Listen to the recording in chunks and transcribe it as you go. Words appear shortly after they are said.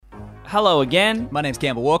Hello again. My name's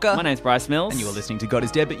Campbell Walker. My name's Bryce Mills. And you are listening to God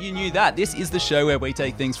is Dead, but you knew that. This is the show where we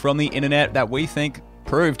take things from the internet that we think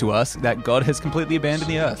prove to us that God has completely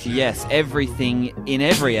abandoned the earth. Yes, everything in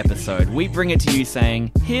every episode. We bring it to you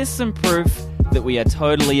saying, here's some proof that we are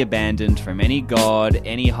totally abandoned from any God,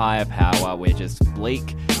 any higher power. We're just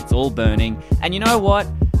bleak. It's all burning. And you know what?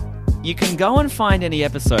 You can go and find any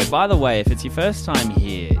episode. By the way, if it's your first time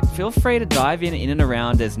here, feel free to dive in and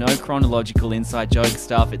around. There's no chronological inside joke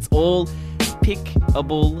stuff. It's all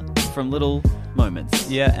pickable from little moments.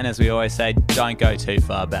 Yeah, and as we always say, don't go too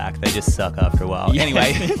far back. They just suck after a while. Yeah.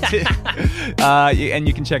 Anyway, and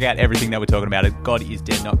you can check out everything that we're talking about at God is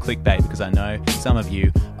Dead, not clickbait, because I know some of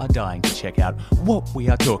you are dying to check out what we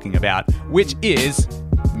are talking about, which is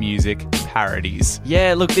music parodies.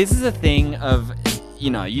 Yeah, look, this is a thing of... You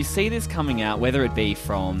know, you see this coming out, whether it be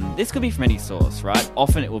from... This could be from any source, right?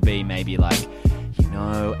 Often it will be maybe like, you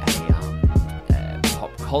know, a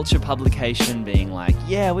pop culture publication being like,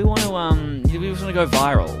 yeah, we just want to go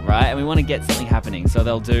viral, right? And we want to get something happening. So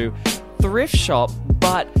they'll do thrift shop,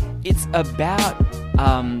 but it's about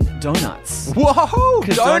donuts. Whoa!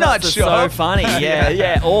 Because Donut donuts shop! are so funny.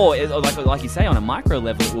 Yeah. Or like you say, on a micro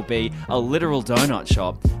level, it will be a literal donut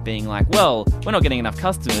shop being like, well, we're not getting enough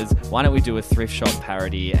customers. Why don't we do a thrift shop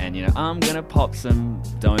parody? And, you know, I'm going to pop some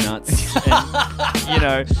donuts. And, you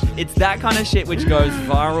know, it's that kind of shit which goes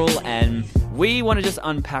viral. And we want to just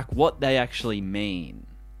unpack what they actually mean.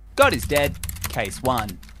 God is Dead, Case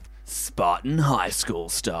 1. Spartan High School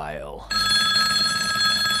style.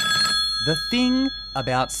 The thing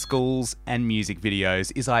about schools and music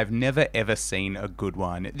videos is I've never ever seen a good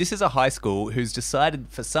one. This is a high school who's decided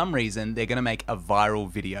for some reason they're going to make a viral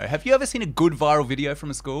video. Have you ever seen a good viral video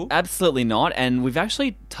from a school? Absolutely not. And we've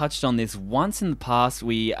actually touched on this once in the past.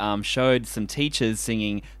 We showed some teachers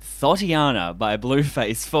singing Thotiana by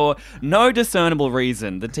Blueface for no discernible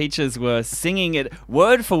reason. The teachers were singing it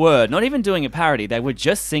word for word, not even doing a parody. They were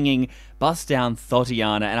just singing Bust Down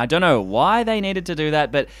Thotiana. And I don't know why they needed to do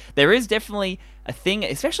that, but there is definitely a thing,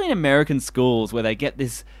 especially in American schools, where they get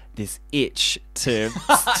this itch to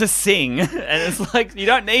sing, and it's like, you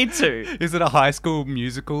don't need to. Is it a high school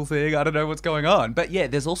musical thing? I don't know what's going on. But yeah,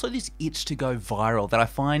 there's also this itch to go viral that I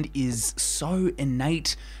find is so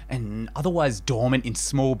innate and otherwise dormant in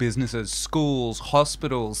small businesses, schools,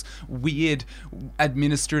 hospitals, weird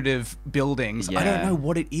administrative buildings. Yeah. I don't know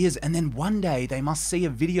what it is. And then one day they must see a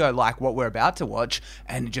video like what we're about to watch,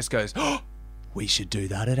 and it just goes, oh, we should do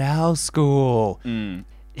that at our school.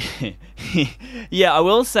 Yeah, I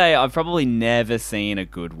will say I've probably never seen a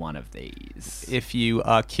good one of these. If you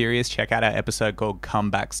are curious, check out our episode called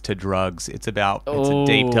Comebacks to Drugs. It's a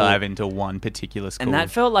deep dive into one particular school. And that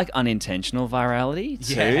felt like unintentional virality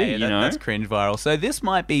too, that's cringe viral. So this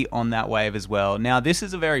might be on that wave as well. Now, this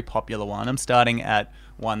is a very popular one. I'm starting at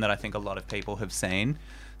one that I think a lot of people have seen.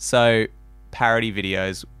 So, parody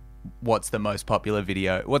videos. What's the most popular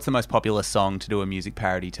video? What's the most popular song to do a music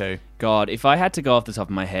parody to? God, if I had to go off the top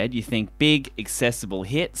of my head, you think big, accessible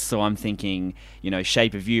hits. So I'm thinking, you know,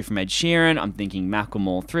 Shape of You from Ed Sheeran. I'm thinking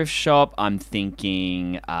Macklemore Thrift Shop. I'm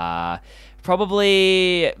thinking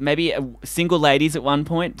probably maybe Single Ladies at one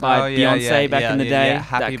point by Beyonce back in the day. Yeah,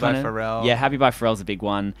 Happy by Pharrell. Yeah, Happy by Pharrell's a big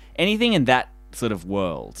one. Anything in that sort of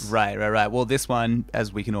world. Right. Well, this one,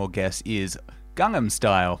 as we can all guess, is Gangnam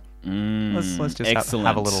Style. Let's just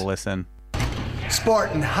have a little listen.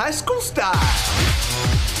 Spartan High School Style.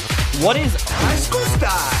 What is High School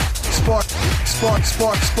Style? Spartan.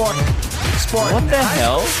 What the High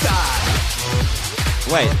hell? School Style.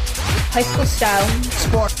 Wait. High School Style.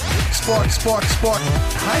 Sport.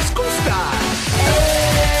 High School Style.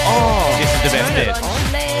 Oh, This is the best bit.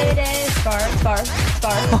 Lunch ladies.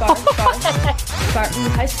 Spartan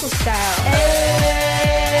High School Style.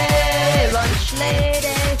 Hey, lunch ladies.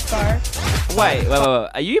 Wait.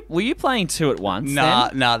 Were you playing two at once?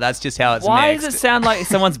 Nah, that's just how it's Why mixed. does it sound like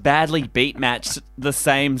someone's badly beat matched the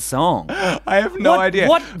same song? I have no idea.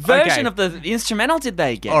 What version Okay. of the instrumental did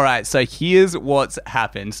they get? All right, so here's what's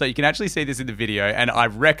happened. So you can actually see this in the video, and I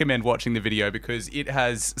recommend watching the video because it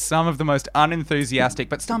has some of the most unenthusiastic,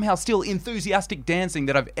 but somehow still enthusiastic dancing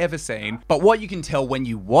that I've ever seen. But what you can tell when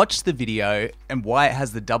you watch the video and why it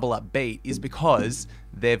has the double up beat is because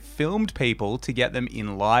they've filmed people to get them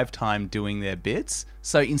in live time doing their bits.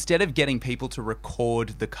 So instead of getting people to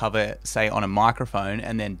record the cover, say, on a microphone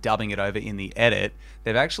and then dubbing it over in the edit,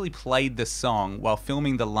 they've actually played the song while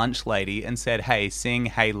filming the lunch lady and said, hey, sing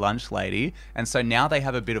Hey Lunch Lady. And so now they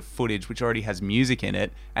have a bit of footage which already has music in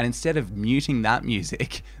it. And instead of muting that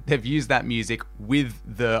music, they've used that music with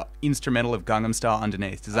the instrumental of Gangnam Style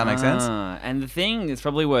underneath. Does that make sense? And the thing that's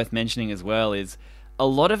probably worth mentioning as well is a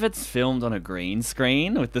lot of it's filmed on a green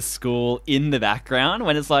screen with the school in the background.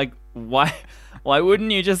 When it's like, why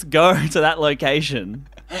wouldn't you just go to that location?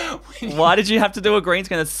 Why did you have to do a green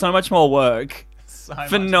screen? That's so much more work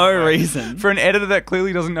for no reason. For an editor that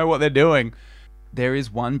clearly doesn't know what they're doing. There is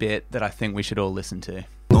one bit that I think we should all listen to.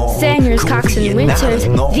 Singers, Cox, and Winters,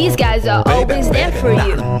 these guys are always there for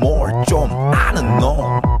you.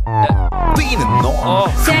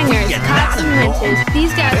 Singers, Cox, and Winters,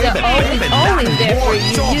 these guys are always there for you.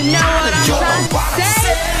 You know what I'm trying to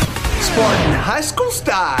say? Spartan High School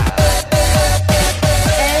Style.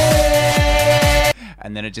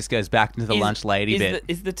 And then it just goes back into the lunch lady bit.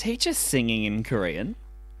 Is the teacher singing in Korean?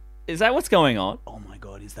 Is that what's going on? Oh my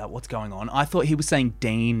god, is that what's going on? I thought he was saying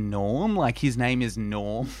Dean Norm, like his name is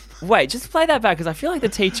Norm. Wait, just play that back because I feel like the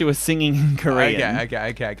teacher was singing in Korean.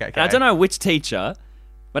 Okay. And I don't know which teacher,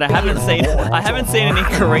 but I haven't seen any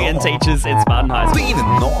Korean teachers in Spartan High School.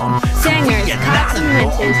 Singers, Cox, and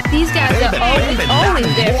Winters, these guys are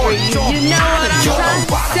always there for you. You know what I'm trying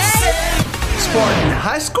to say? Spartan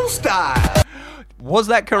High School Style. Was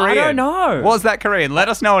that Korean? I don't know. Was that Korean? Let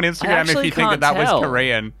us know on Instagram if actually you think that was can't tell.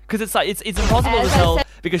 Korean. Because it's like it's impossible to tell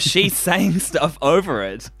because she's saying stuff over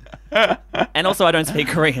it. And also I don't speak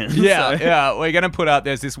Korean. Yeah, so. yeah. We're going to put up,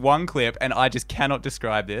 there's this one clip, and I just cannot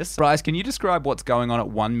describe this. Bryce, can you describe what's going on at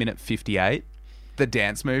 1 minute 58? The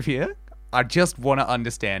dance move here? I just want to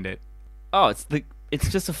understand it. Oh, it's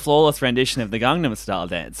just a flawless rendition of the Gangnam Style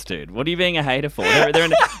dance, dude. What are you being a hater for?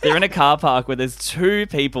 They're in a car park where there's two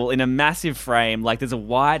people in a massive frame, like there's a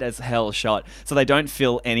wide as hell shot, so they don't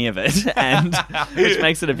fill any of it, and which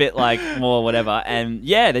makes it a bit like more whatever. And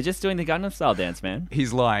yeah, they're just doing the Gangnam Style dance, man.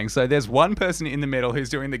 He's lying. So there's one person in the middle who's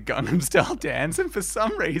doing the Gangnam Style dance, and for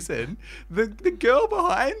some reason, the girl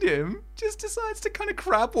behind him just decides to kind of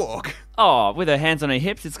crab walk. Oh, with her hands on her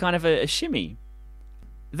hips, it's kind of a shimmy.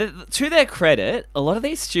 To their credit, a lot of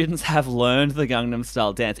these students have learned the Gangnam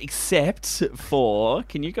Style dance, except for,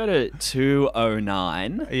 can you go to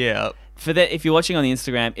 209? Yeah. For that, if you're watching on the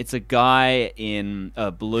Instagram, it's a guy in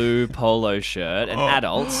a blue polo shirt, an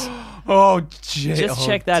adult. Oh, gee. Just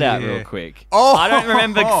check that out real quick. Oh. I don't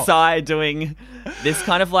remember Psy doing this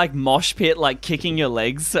kind of like mosh pit, like kicking your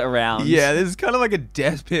legs around. Yeah, this is kind of like a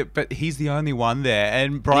death pit, but he's the only one there.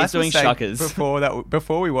 And Bryce doing was saying shuckers.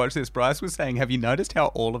 before we watched this, Bryce was saying, have you noticed how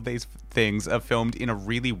all of these things are filmed in a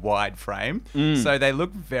really wide frame? So they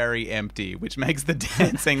look very empty, which makes the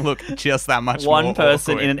dancing look just that much more One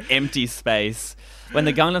person awkward. in an empty space. When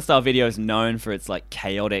the Gangnam Style video is known for its like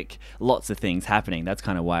chaotic, lots of things happening, that's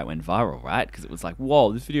kind of why it went viral, right? Because it was like,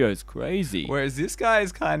 whoa, this video is crazy. Whereas this guy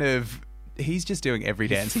is kind of... He's just doing every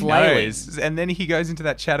dance he flailing. knows. And then he goes into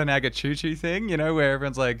that Chattanooga choo-choo thing, you know, where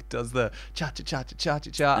everyone's like, does the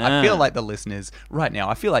cha-cha-cha-cha-cha-cha. I feel like the listeners, right now,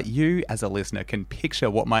 I feel like you as a listener can picture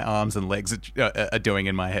what my arms and legs are doing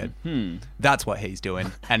in my head. That's what he's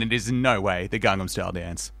doing. And it is in no way the Gangnam Style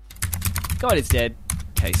dance. God is dead.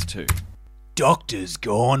 Case 2. Doctors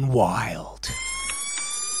gone wild.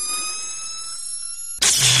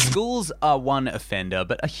 Schools are one offender,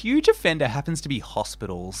 but a huge offender happens to be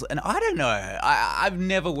hospitals. And I don't know. I've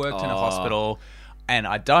never worked in a hospital, and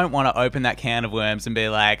I don't want to open that can of worms and be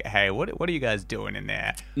like, hey, what are you guys doing in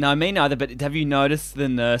there? No, me neither, but have you noticed the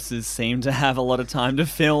nurses seem to have a lot of time to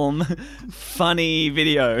film funny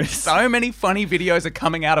videos? So many funny videos are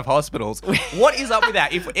coming out of hospitals. What is up with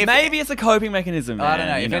that? If Maybe it's a coping mechanism, man. I don't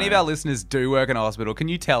know. If any of our listeners do work in a hospital, can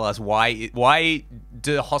you tell us why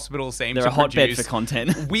do hospitals seem They're to a hotbed produce for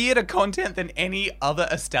content. weirder content than any other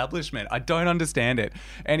establishment? I don't understand it.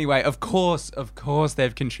 Anyway, of course,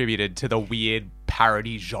 they've contributed to the weird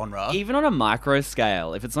parody genre. Even on a micro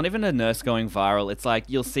scale, if it's not even a nurse going viral, it's like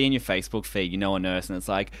you'll see in your Facebook feed, you know, a nurse, and it's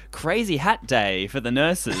like crazy hat day for the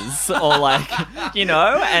nurses, or like, you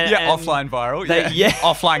know, and offline viral. Yeah.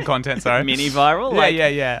 Offline content. Sorry, mini viral.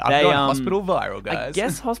 Yeah. I've gone hospital viral, guys. I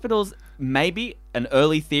guess hospitals, maybe an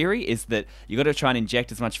early theory is that you got to try and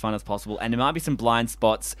inject as much fun as possible, and there might be some blind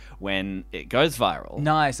spots when it goes viral.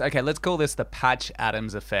 Nice. Okay, let's call this the Patch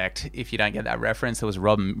Adams effect. If you don't get that reference, there was a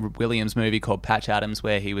Robin Williams movie called Patch Adams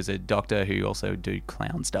where he was a doctor who also do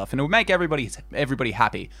clown stuff, and it would make everybody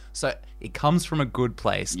happy. So it comes from a good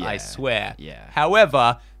place, I swear. Yeah.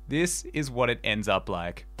 However, this is what it ends up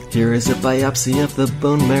like. Here is a biopsy of the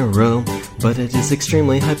bone marrow, but it is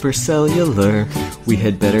extremely hypercellular. We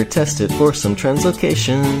had better test it for some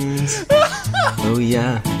translocations. Oh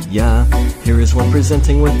yeah. Here is one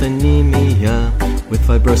presenting with anemia, with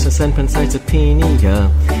fibrosis and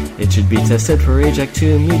pancytopenia. It should be tested for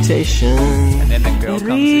AJAK2 mutation. And then the girl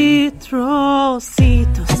comes in.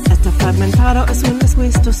 Eritrocitos, está fragmentado, es un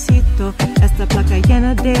esquistocito, esta placa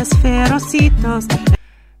llena de esferocitos.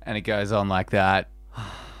 And it goes on like that.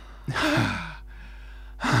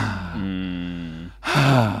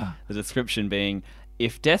 The description being,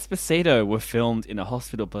 if Despacito were filmed in a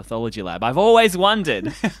hospital pathology lab, I've always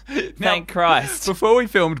wondered. Thank Christ. Before we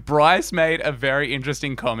filmed, Bryce made a very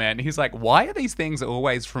interesting comment. He's like, why are these things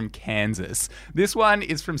always from Kansas? This one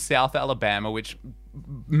is from South Alabama, which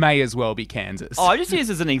may as well be Kansas. Oh, I just use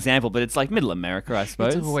it as an example, but it's like Middle America, I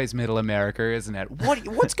suppose. It's always Middle America, isn't it?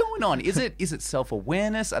 What's going on? Is it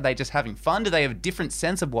self-awareness? Are they just having fun? Do they have a different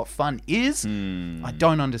sense of what fun is? I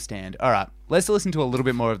don't understand. All right, let's listen to a little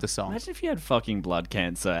bit more of the song. Imagine if you had fucking blood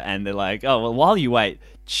cancer and they're like, oh, well, while you wait,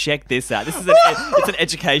 check this out. This is it's an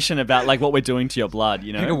education about like what we're doing to your blood,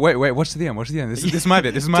 you know? Hang on, wait, watch to the end. This is my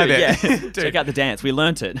bit. This is my bit. Yeah. Dude, Check out the dance. We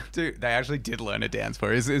learnt it. Dude, they actually did learn a dance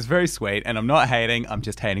for it. It's very sweet, and I'm not hating. I'm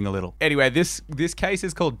just hating a little. Anyway, this case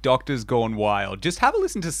is called Doctors Gone Wild. Just have a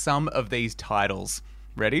listen to some of these titles.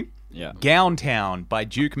 Ready? Yeah. Gown Town by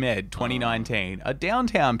Duke Med, 2019. A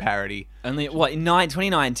downtown parody. Only, what, in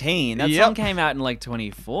 2019? That Yep. song came out in like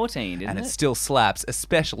 2014, didn't And it? it still slaps,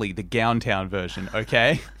 especially the Gown Town version,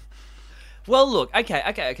 okay? Well, look,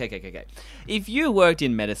 okay. If you worked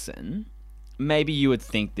in medicine, maybe you would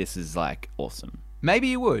think this is like awesome. Maybe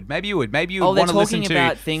you would. Maybe you would they're want to listen talking to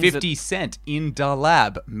about things 50 Cent in Da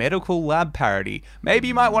Lab, medical lab parody. Maybe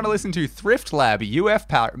you might want to listen to Thrift Lab,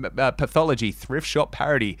 pathology, thrift shop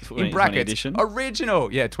parody. 20 In brackets, edition?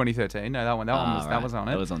 original. Yeah, 2013. No, that one Right. was on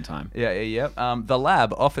it. That was on time. Yeah. The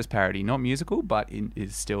Lab, office parody, not musical, but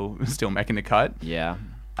is still making the cut. Yeah.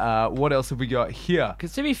 What else have we got here?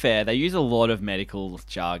 Because to be fair, they use a lot of medical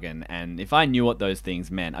jargon, and if I knew what those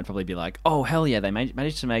things meant, I'd probably be like, oh, hell yeah, they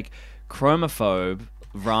managed to make chromophobe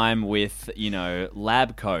rhyme with,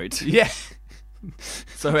 lab coat Yeah.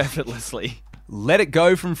 so effortlessly. Let It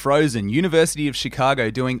Go from Frozen, University of Chicago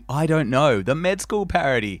doing I Don't Know, the med school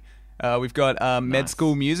parody. We've got Med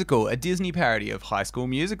School Musical, a Disney parody of High School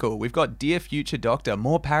Musical. We've got Dear Future Doctor,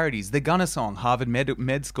 more parodies. The Gunner Song, Harvard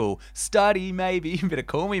Med School. Study Maybe, you better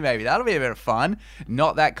call me maybe. That'll be a bit of fun.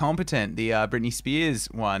 Not That Competent, the Britney Spears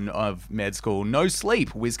one of Med School. No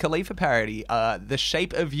Sleep, Wiz Khalifa parody. The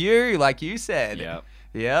Shape of You, like you said. Yep.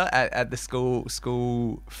 Yeah, at the school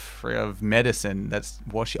of medicine. That's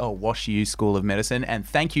Wash U School of Medicine. And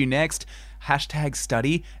Thank You Next,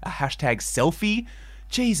 #study, a #selfie.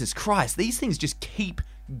 Jesus Christ, these things just keep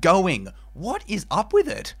going. What is up with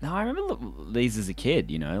it? No, I remember these as a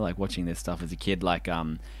kid, like watching this stuff as a kid. Like,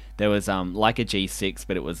 there was like a G6,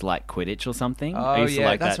 but it was like Quidditch or something. I Oh used to yeah,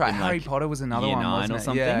 like that's that right. in, Harry like, Potter was another year one, 9 wasn't or it?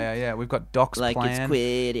 something. Yeah. We've got Doc's Like Plan. it's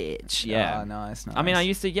Quidditch. Yeah. Oh, nice. I mean, I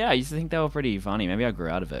used to think they were pretty funny. Maybe I grew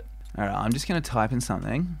out of it. All right, I'm just going to type in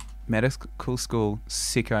something. Medical School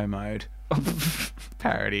Sicko Mode.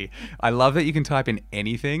 Parody. I love that you can type in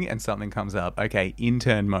anything and something comes up. Okay,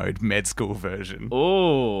 intern mode, med school version.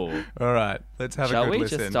 Oh. All right, let's have Shall a good we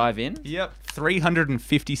listen. just dive in? Yep,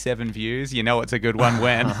 357 views. You know it's a good one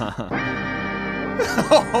when.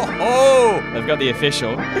 Oh, They've got the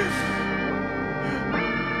official.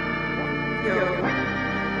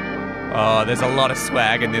 oh, there's a lot of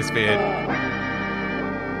swag in this vid.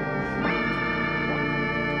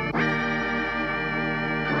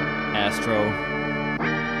 Astro.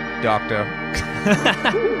 Doctor.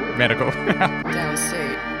 Medical.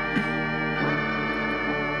 Downstate.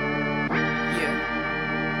 Yeah.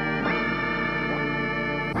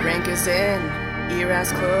 Rank is in,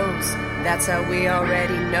 eras closed. That's how we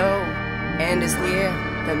already know. End is near,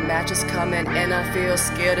 the match is coming, and I feel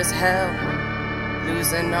scared as hell.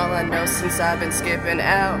 Losing all I know since I've been skipping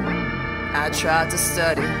out. I tried to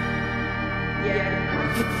study.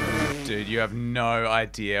 Dude, you have no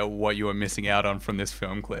idea what you are missing out on from this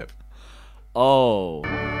film clip. Oh.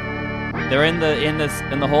 They're in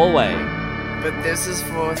the hallway. But this is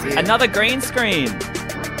fourth year. Another green screen.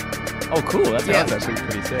 Oh, cool. That's Yeah. That's actually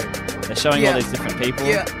pretty sick. They're showing Yeah. all these different people.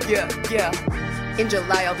 Yeah. In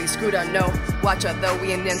July I'll be screwed, I know. Watch out though,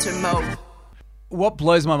 we in enter mode. What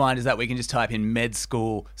blows my mind is that we can just type in med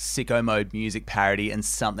school sicko mode music parody and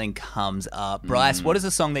something comes up. Bryce, what is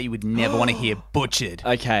a song that you would never want to hear butchered?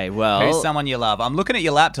 Okay, well. Who's someone you love? I'm looking at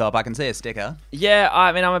your laptop. I can see a sticker. Yeah,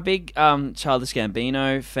 I mean, I'm a big Childish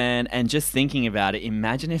Gambino fan, and just thinking about it,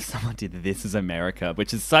 imagine if someone did This Is America,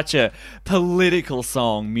 which is such a political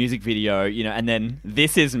song, music video, and then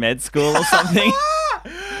This Is Med School or something.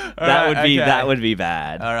 That would be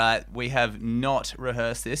bad. All right, we have not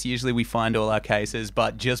rehearsed this. Usually we find all our cases,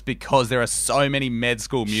 but just because there are so many med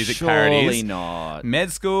school music parodies. Surely not.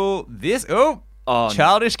 Med school, Oh,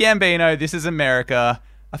 Childish Gambino, This Is America.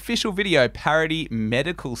 Official video parody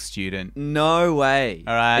medical student. No way.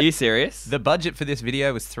 All right. Are you serious? The budget for this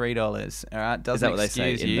video was $3. All right, doesn't Is that what they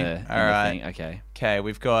say excuse in you. the All right. thing? Okay. Okay,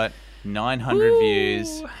 we've got 900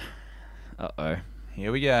 views. Uh-oh.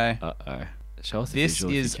 Here we go. Uh-oh. Show us a This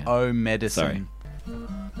visual if is you can. O Medicine.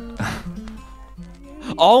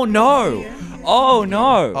 Oh no! Oh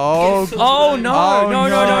no! Oh, Oh no! Oh,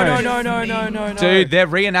 no! no. No! dude, they're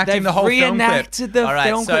reenacting They've the whole film clip. reenacted the All right,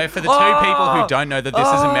 film so clip. for the two people who don't know that this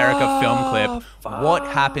is America film clip, fuck. what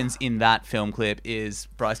happens in that film clip is,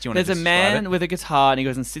 Bryce, do you want to There's a describe man it? with a guitar, and he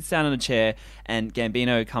goes and sits down in a chair, and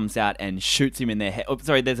Gambino comes out and shoots him in their head. Oh,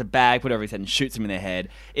 sorry, there's a bag put over his head and shoots him in their head.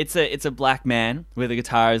 It's a black man with a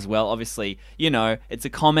guitar as well. Obviously, it's a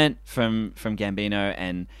comment from Gambino,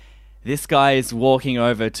 and this guy is walking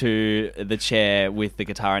over to the chair with the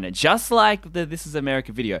guitar in it, just like the This Is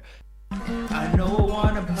America video.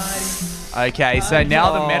 Okay, so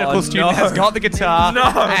now the medical student has got the guitar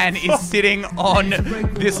and is sitting on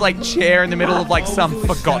this like chair in the middle of like some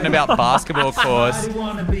forgotten about basketball course.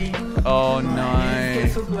 Oh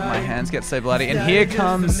no, my hands get so bloody. And here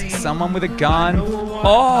comes someone with a gun.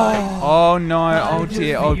 Oh no, oh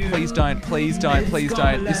dear, oh please don't, please don't, please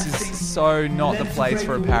don't. This is so not the place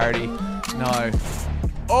for a parody. No.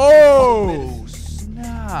 Oh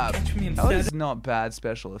snap. That was not bad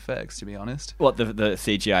special effects, to be honest. What, the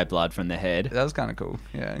CGI blood from the head? That was kind of cool,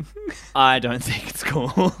 yeah. I don't think it's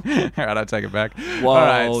cool. All right, I'll take it back. Whoa, All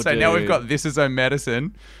right, so now we've dude. got This Is O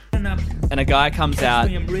Medicine. And a guy comes out.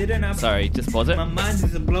 Sorry, just pause it. My mind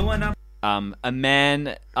is blowing up. A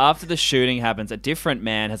man, after the shooting happens, a different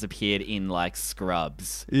man has appeared in like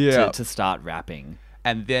scrubs Yeah. to start rapping.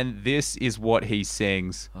 And then this is what he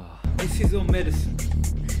sings. This is all medicine.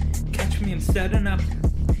 Catch me, I'm starting up.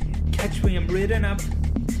 Catch me, I'm reading up.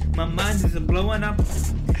 My mind is blowing up.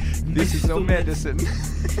 This is all medicine.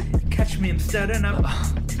 Catch me, I'm starting up.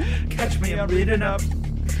 Catch me, I'm reading up.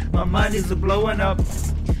 My mind is blowing up.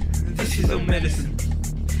 This is all medicine.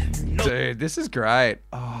 No. Dude, this is great.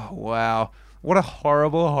 Oh, wow. What a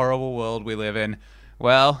horrible, horrible world we live in.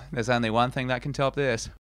 Well, there's only one thing that can top this.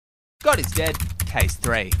 God is Dead, Case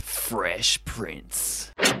 3. Fresh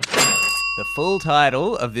Prince. The full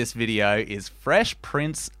title of this video is Fresh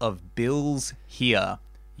Prince of Bills Here,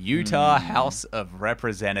 Utah House of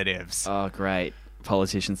Representatives. Oh, great.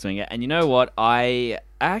 Politicians doing it. And you know what? I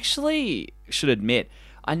actually should admit,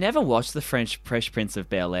 I never watched the Fresh Prince of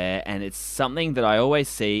Bel-Air, and it's something that I always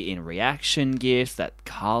see in reaction gifs, that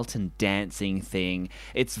Carlton dancing thing.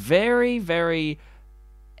 It's very, very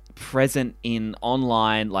present in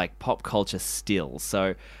online, like, pop culture still.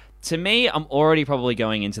 So, to me, I'm already probably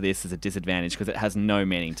going into this as a disadvantage because it has no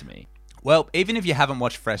meaning to me. Well, even if you haven't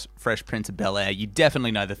watched Fresh Prince of Bel-Air, you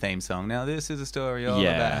definitely know the theme song. Now, this is a story all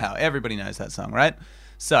about how everybody knows that song, right?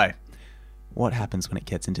 So, what happens when it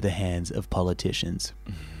gets into the hands of politicians?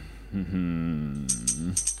 You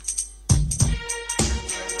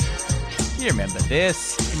remember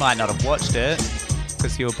this. You might not have watched it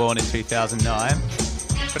because you were born in 2009,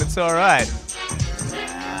 but it's all right.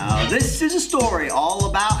 Now, this is a story all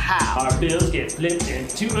about how Our bills get flipped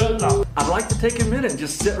into a law. I'd like to take a minute and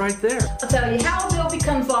just sit right there. I'll tell you how a bill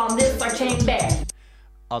becomes law in this our chamber.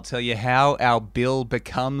 I'll tell you how our bill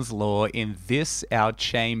becomes law in this our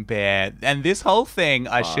chamber. And this whole thing,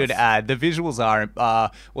 I should add, the visuals are,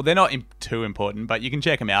 well, they're not too important, but you can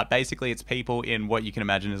check them out. Basically, it's people in what you can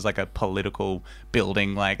imagine is like a political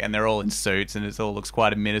building, like, and they're all in suits, and it all looks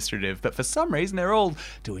quite administrative. But for some reason, they're all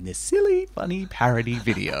doing this silly, funny parody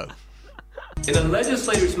video. In the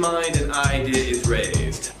legislator's mind, an idea is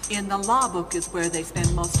raised. In the law book is where they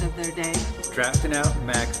spend most of their day. Drafting out,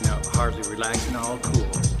 maxing out, hardly relaxing, all cool.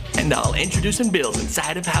 And I'll introducing bills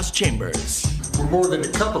inside of House chambers. We're more than a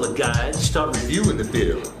couple of guys. Start reviewing the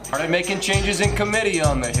bill. Are they making changes in committee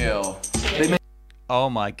on the Hill? Oh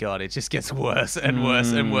my God, it just gets worse and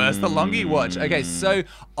worse and worse the longer you watch. Okay, so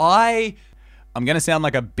I'm going to sound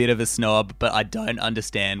like a bit of a snob, but I don't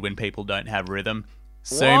understand when people don't have rhythm.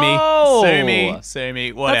 Sue me,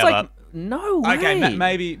 whatever. That's like, no way. Okay,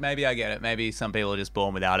 maybe I get it. Maybe some people are just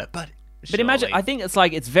born without it, but imagine, I think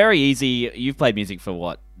it's very easy. You've played music for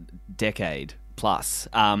what, decade plus.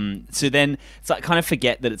 So then it's like kind of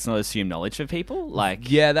forget that it's not assumed knowledge for people. Like,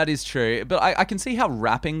 yeah, that is true. But I can see how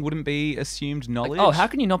rapping wouldn't be assumed knowledge. Like, how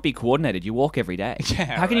can you not be coordinated? You walk every day. Yeah,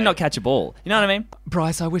 how can you not catch a ball? You know what I mean?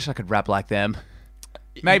 Bryce, I wish I could rap like them.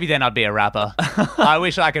 Maybe then I'd be a rapper. I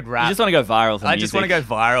wish I could rap. You just want to go viral for music. I just want to go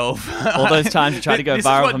viral. All those times you tried to go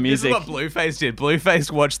viral for music. This is what Blueface did.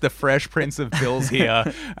 Blueface watched The Fresh Prince of Bills Here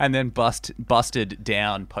and then busted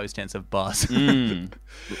down, post-tense of bus.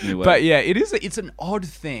 But yeah, it's an odd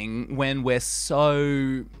thing when we're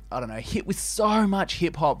so I don't know, hit with so much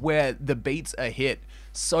hip hop where the beats are hit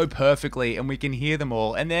so perfectly and we can hear them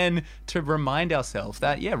all. And then to remind ourselves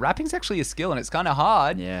that, rapping's actually a skill and it's kind of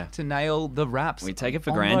hard to nail the raps. We take it for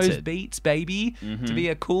on granted. those beats, baby, to be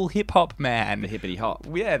a cool hip hop man. The hippity hop.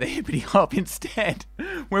 Yeah, the hippity hop. Instead,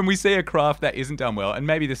 when we see a craft that isn't done well, and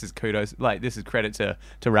maybe this is kudos, like this is credit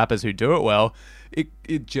to rappers who do it well,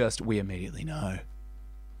 we immediately know.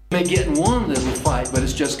 May get in one little fight, but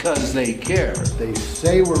it's just because they care. They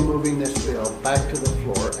say we're moving this bill back to the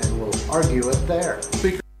floor and we'll argue it there.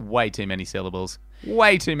 Way too many syllables.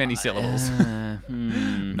 Way too many syllables.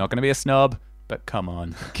 Not going to be a snob, but come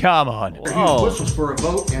on. Come on. Whistles for a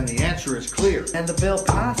vote and the answer is clear. And the bill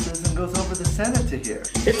passes and goes over the Senate to hear.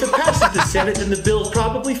 If it passes the Senate, then the bill's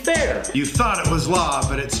probably fair. You thought it was law,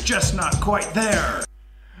 but it's just not quite there.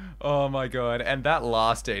 Oh my god, and that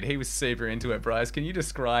last dude, he was super into it, Bryce. Can you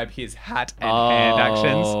describe his hat and hand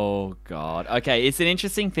actions? Oh god. Okay, it's an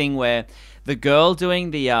interesting thing where the girl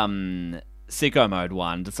doing the sicko mode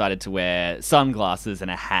one decided to wear sunglasses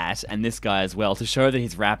and a hat, and this guy as well, to show that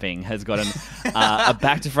he's rapping, has got a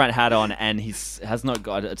back to front hat on and has not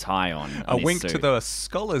got a tie on A his wink suit. to the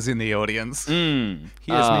scholars in the audience. Here's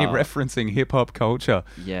me referencing hip hop culture.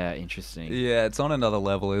 Yeah, interesting. Yeah, it's on another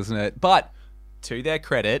level, isn't it? But to their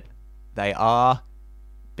credit, they are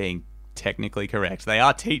being technically correct. They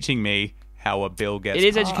are teaching me how a bill gets It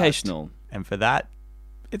is passed. educational. And for that,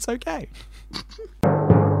 it's okay.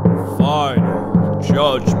 Final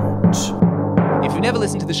judgment. If you've never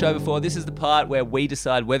listened to the show before, this is the part where we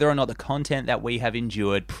decide whether or not the content that we have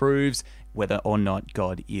endured proves whether or not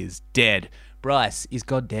God is dead. Bryce, is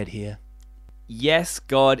God dead here? Yes,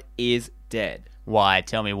 God is dead. Why?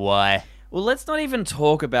 Tell me why. Well, let's not even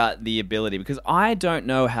talk about the ability, because I don't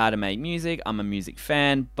know how to make music. I'm a music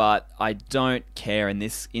fan, but I don't care in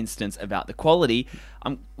this instance about the quality.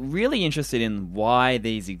 I'm really interested in why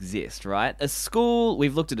these exist, right? A school,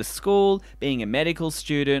 we've looked at a school, being a medical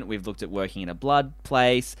student, we've looked at working in a blood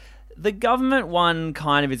place. The government one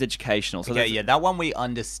kind of is educational. So Okay, that one we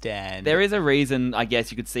understand. there is a reason, I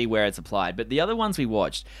guess you could see where it's applied. But the other ones we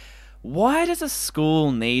watched, why does a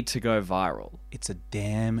school need to go viral? It's a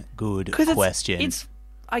damn good 'Cause question. It's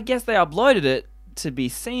I guess they uploaded it to be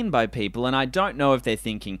seen by people, and I don't know if they're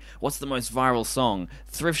thinking, what's the most viral song?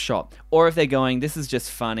 Thrift shop. Or if they're going, this is just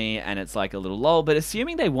funny and it's like a little lol. But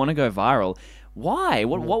assuming they want to go viral, why?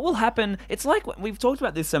 What will happen? It's like, we've talked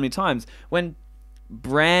about this so many times, when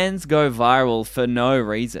brands go viral for no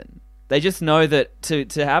reason. They just know that to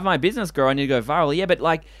have my business grow, I need to go viral. Yeah, but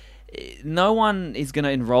like, no one is going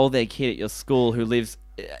to enroll their kid at your school who lives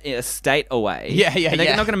a state away. Yeah. And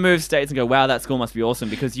they're not going to move states and go, wow, that school must be awesome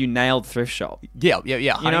because you nailed thrift shop. Yeah.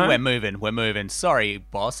 Honey, know? we're moving. Sorry,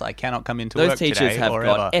 boss, I cannot come into Those work teachers today have or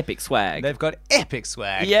got ever. epic swag. They've got epic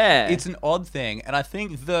swag. Yeah. It's an odd thing. And I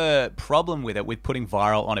think the problem with it, with putting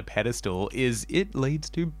viral on a pedestal, is it leads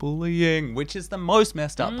to bullying, which is the most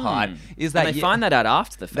messed up part. Is that and they find that out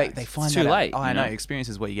after the fact. They find it's that too out. late. Oh, I know. Experience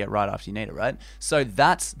is what you get right after you need it, right? So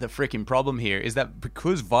that's the freaking problem here, is that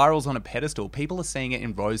because viral's on a pedestal, people are seeing it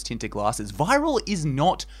in rose-tinted glasses. Viral is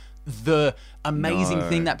not the amazing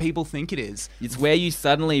thing that people think it is. It's where you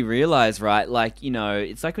suddenly realize, right? Like, you know,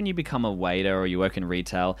 it's like when you become a waiter or you work in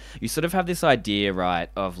retail, you sort of have this idea, right,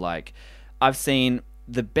 of like, I've seen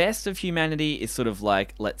the best of humanity is sort of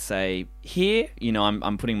like, let's say here, you know,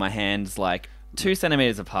 I'm putting my hands like 2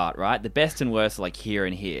 centimeters apart, right? The best and worst are like here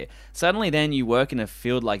and here. Suddenly then you work in a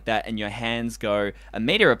field like that and your hands go a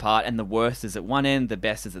meter apart and the worst is at one end, the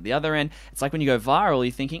best is at the other end. It's like when you go viral,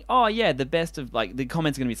 you're thinking, oh yeah, the best of, like, the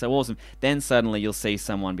comments are going to be so awesome. Then suddenly you'll see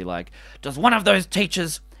someone be like, does one of those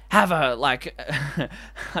teachers have a, like,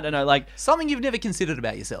 I don't know, like... Something you've never considered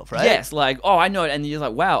about yourself, right? Yes, like, oh, I know it. And you're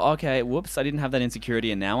like, wow, okay, woops, I didn't have that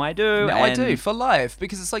insecurity and now I do. Now I do, for life.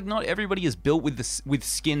 Because it's like not everybody is built with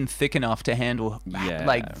skin thick enough to handle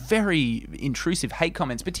like very intrusive hate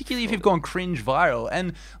comments, particularly if you've gone cringe viral.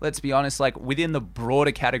 And let's be honest, like within the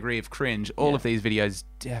broader category of cringe, all of these videos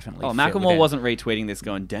definitely Oh, fit Macklemore within. wasn't retweeting this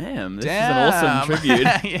going, damn, this is an awesome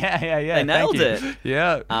tribute. yeah. They nailed Thank you. it.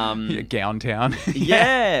 Yeah. Gown Town.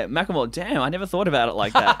 Yeah, Macklemore, damn, I never thought about it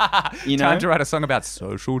like that. You know? Time to write a song about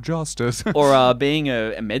social justice. Or being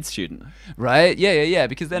a med student. Right? Yeah.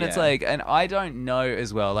 Because then it's Yeah. like, and I don't know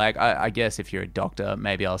as well, like, I guess if you're a doctor,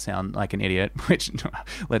 maybe I'll sound like an idiot, which,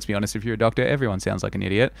 let's be honest, if you're a doctor, everyone sounds like an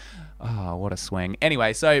idiot. Oh, what a swing.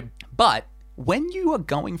 Anyway, so, but when you are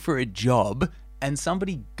going for a job and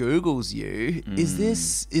somebody Googles you, is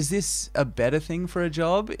this a better thing for a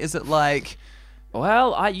job? Is it like...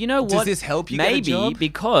 Well, you know what? Does this help you Maybe get a job?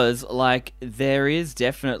 because, like, there is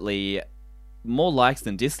definitely more likes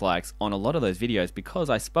than dislikes on a lot of those videos because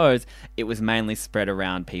I suppose it was mainly spread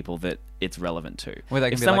around people that it's relevant to. Where they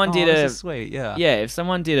can if be someone like, did this is sweet, yeah. Yeah, if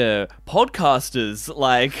someone did a podcasters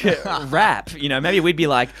like rap, maybe we'd be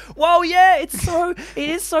like, whoa, yeah, it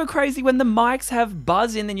is so crazy when the mics have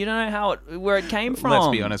buzz in and you don't know where it came from. Let's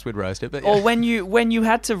be honest, we'd roast it. But Or when you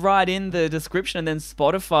had to write in the description and then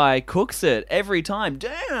Spotify cooks it every time.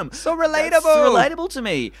 Damn, so relatable. That's so relatable to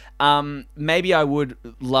me. Maybe I would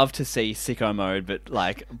love to see sicko mode, but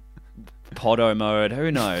like podo mode,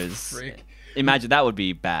 who knows? Freak. Imagine that would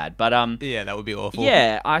be bad, but yeah, that would be awful.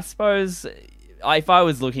 Yeah, I suppose if I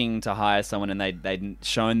was looking to hire someone and they'd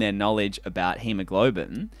shown their knowledge about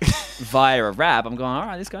hemoglobin via a rap, I'm going, all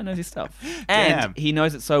right, this guy knows his stuff, and he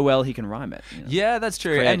knows it so well he can rhyme it. Yeah, that's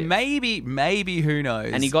true. Creative. And maybe who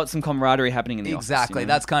knows? And he got some camaraderie happening in the office. Exactly,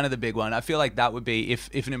 that's kind of the big one. I feel like that would be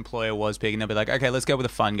if an employer was picking, they'd be like, okay, let's go with a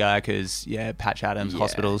fun guy because Patch Adams,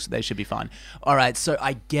 hospitals, they should be fun. All right, so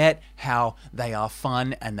I get how they are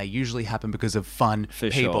fun and they usually happen because of fun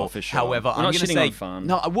people. For sure. However, We're I'm not going to shitting say on fun.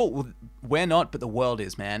 no. Well, we're not, but the world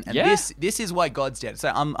is, man. And this is why God's dead.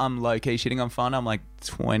 So I'm low key shitting on fun. I'm like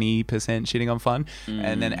 20% shitting on fun,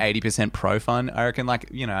 and then 80% pro fun. I reckon,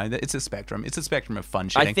 it's a spectrum. It's a spectrum of fun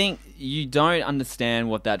shitting. I think you don't understand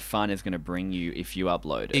what that fun is going to bring you if you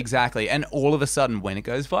upload it. Exactly. And all of a sudden, when it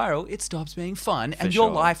goes viral, it stops being fun, and your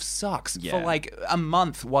life sucks for like a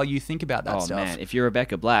month while you think about that stuff. Oh man, if you're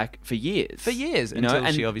Rebecca Black, for years, until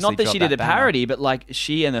and she obviously not that she dropped did a banner. parody, but like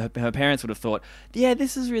she and her parents would have thought, yeah,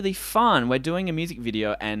 this is really fun. We're doing a music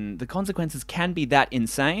video, and the consequences can be that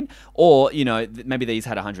insane, or maybe these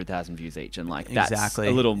had 100,000 views each, and like that's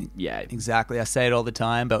a little Exactly. I say it all the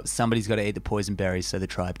time, but somebody's got to eat the poison berries so the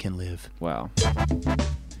tribe can live. Wow.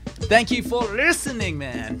 Thank you for listening,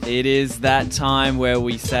 man. It is that time where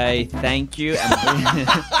we say thank you. And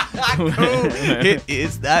It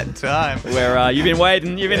is that time. Where you've been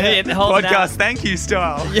waiting, you've been hitting the whole podcast. Thank you,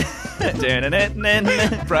 style.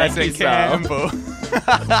 Bryson Campbell.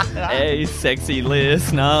 Hey, sexy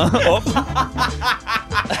listener.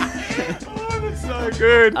 That's so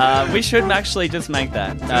good. We should actually just make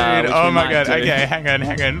that. Dude, oh my god. Okay, hang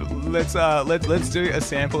on. Let's do a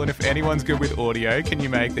sample, and if anyone's good with audio, can you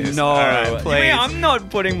make this? No, all right, please. I'm not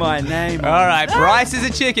putting my name on. All right, Bryce is a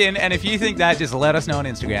chicken, and if you think that, just let us know on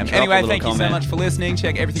Instagram. Anyway, thank you so much for listening.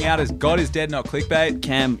 Check everything out as God is Dead, Not Clickbait.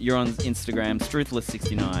 Cam, you're on Instagram,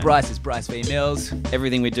 Struthless69. Bryce is Bryce V Mills.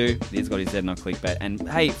 Everything we do is God is Dead, Not Clickbait. And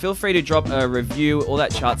hey, feel free to drop a review. All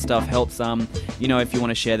that chart stuff helps. If you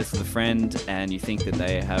want to share this with a friend and you think that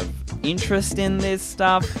they have interest in this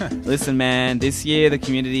stuff, listen, man, this year the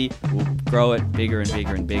community will grow it bigger and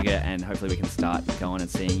bigger and bigger, and hopefully we can start going and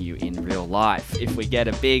seeing you in real life. If we get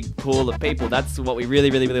a big pool of people, that's what we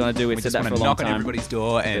really, really, really want to do. We've said that for a long time. Knock on everybody's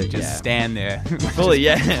door and just stand there. Fully,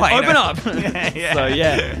 Open up. So,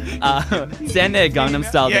 stand there Gangnam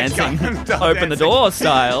style dancing. Open the door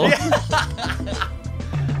style.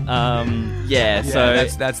 So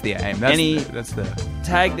that's the aim. That's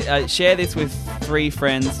the share this with 3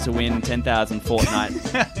 friends to win $10,000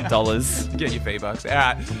 Fortnite dollars. Get your V-Bucks. All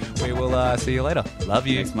right, we will see you later. Love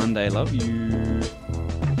you. Next Monday. Love you.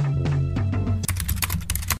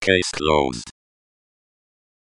 Case closed.